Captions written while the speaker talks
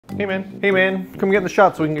Hey man, come get in the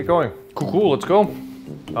shot so we can get going. Cool, let's go.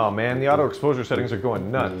 Oh man, the auto exposure settings are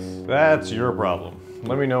going nuts. That's your problem.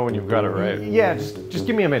 Let me know when you've got it right. Yeah, just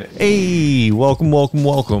give me a minute. Hey, welcome.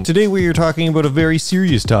 Today we are talking about a very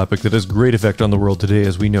serious topic that has great effect on the world today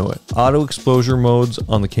as we know it. Auto exposure modes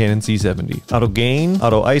on the Canon C70. Auto gain,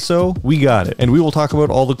 auto ISO, we got it. And we will talk about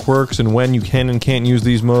all the quirks and when you can and can't use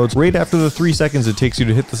these modes right after the 3 seconds it takes you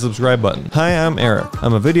to hit the subscribe button. Hi, I'm Eric.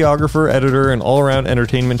 I'm a videographer, editor, and all-around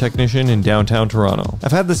entertainment technician in downtown Toronto.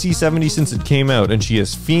 I've had the C70 since it came out and she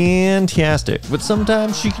is fantastic, but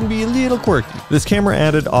sometimes she can be a little quirky. This camera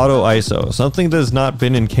added auto ISO, something that has not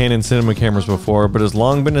been in Canon cinema cameras before, but has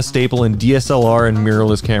long been a staple in DSLR and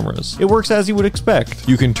mirrorless cameras. It works as you would expect.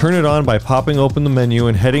 You can turn it on by popping open the menu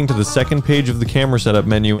and heading to the second page of the camera setup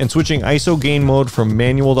menu and switching ISO gain mode from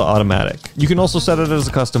manual to automatic. You can also set it as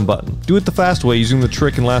a custom button. Do it the fast way using the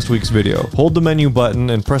trick in last week's video. Hold the menu button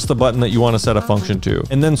and press the button that you want to set a function to,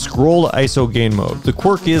 and then scroll to ISO gain mode. The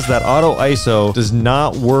quirk is that auto ISO does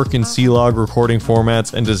not work in C-Log recording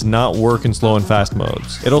formats and does not work in slow and fast modes.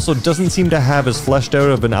 It also doesn't seem to have as fleshed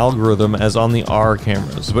out of an algorithm as on the R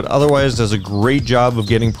cameras, but otherwise does a great job of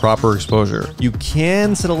getting proper exposure. You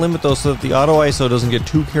can set a limit though so that the auto ISO doesn't get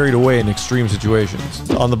too carried away in extreme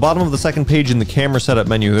situations. On the bottom of the second page in the camera setup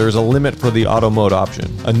menu, there is a limit for the auto mode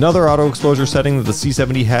option. Another auto exposure setting that the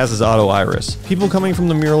C70 has is auto iris. People coming from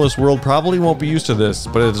the mirrorless world probably won't be used to this,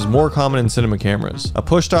 but it is more common in cinema cameras. A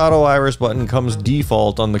push to auto iris button comes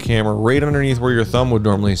default on the camera right underneath where your thumb would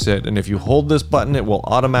normally sit, and if you hold this button it will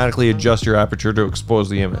automatically adjust your aperture to expose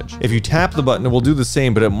the image. If you tap the button it will do the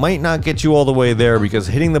same, but it might not get you all the way there because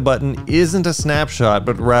hitting the button isn't a snapshot,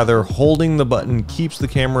 but rather holding the button keeps the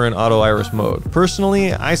camera in auto iris mode.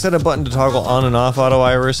 Personally, I set a button to toggle on and off auto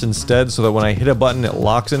iris instead so that when I hit a button it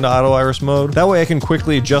locks into auto iris mode. That way I can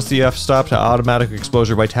quickly adjust the f-stop to automatic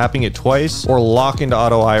exposure by tapping it twice, or lock into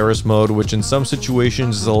auto iris mode, which in some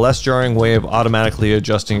situations is a less jarring way of automatically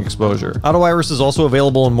adjusting exposure. Auto iris is also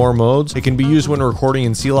available in more modes. It can be used when recording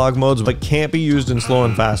in C-Log modes, but can't be used in slow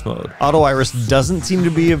and fast mode. Auto iris doesn't seem to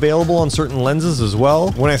be available on certain lenses as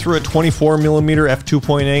well. When I threw a 24mm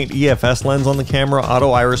f2.8 EFS lens on the camera,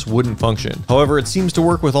 auto iris wouldn't function. However, it seems to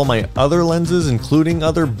work with all my other lenses, including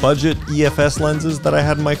other budget EFS lenses that I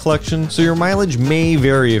had in my collection, so your mileage may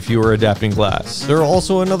vary if you are adapting glass. There are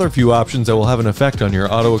also another few options that will have an effect on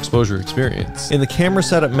your auto exposure experience. In the camera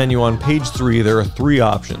setup menu on page 3, there are 3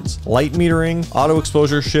 options: light metering, auto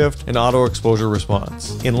exposure shift, and auto exposure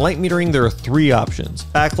response. In light metering, there are 3 options: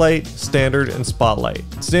 backlight, standard, and spotlight.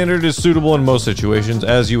 Standard is suitable in most situations,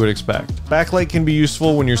 as you would expect. Backlight can be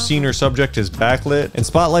useful when your scene or subject is backlit, and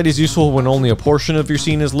spotlight is useful when only a portion of your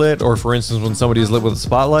scene is lit, or for instance when somebody is lit with a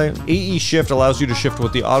spotlight. AE shift allows you to shift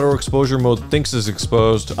what the auto exposure mode thinks is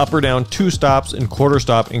exposed, up or down 2 stops in quarter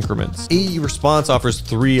stop increments. AE response offers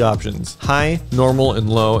 3 options: high, normal, and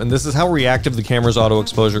low, and this is how reactive the camera's auto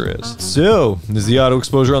exposure is. So, is the auto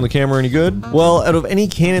exposure on the camera any good? Well, out of any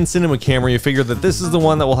Canon cinema camera, you figure that this is the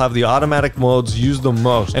one that will have the automatic modes used the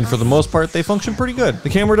most, and for the most part they function pretty good. The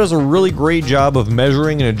camera does a really great job of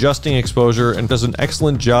measuring and adjusting exposure and does an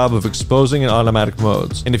excellent job of exposing in automatic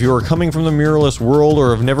modes. And if you are coming from the mirrorless world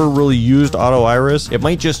or have never really used auto iris, it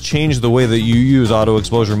might just change the way that you use auto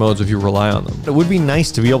exposure modes if you rely on them. It would be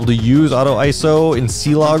nice to be able to use auto ISO in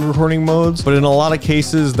C-Log recording modes, but in a lot of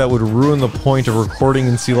cases that would ruin the point of recording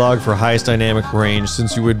in C-Log for highest dynamic range,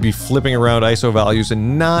 since you would be flipping around ISO values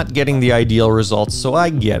and not getting the ideal results, so I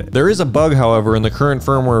get it. There is a bug, however, in the current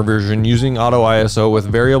firmware version using auto ISO with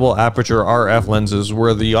variable aperture RF lenses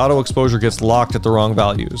where the auto exposure gets locked at the wrong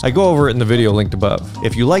values. I go over it in the video linked above.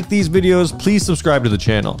 If you like these videos, please subscribe to the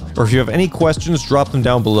channel, or if you have any questions, drop them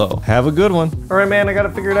down below. Have a good one. Alright man, I gotta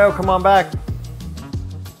figure it out, come on back.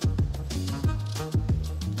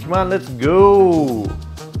 Come on, let's go.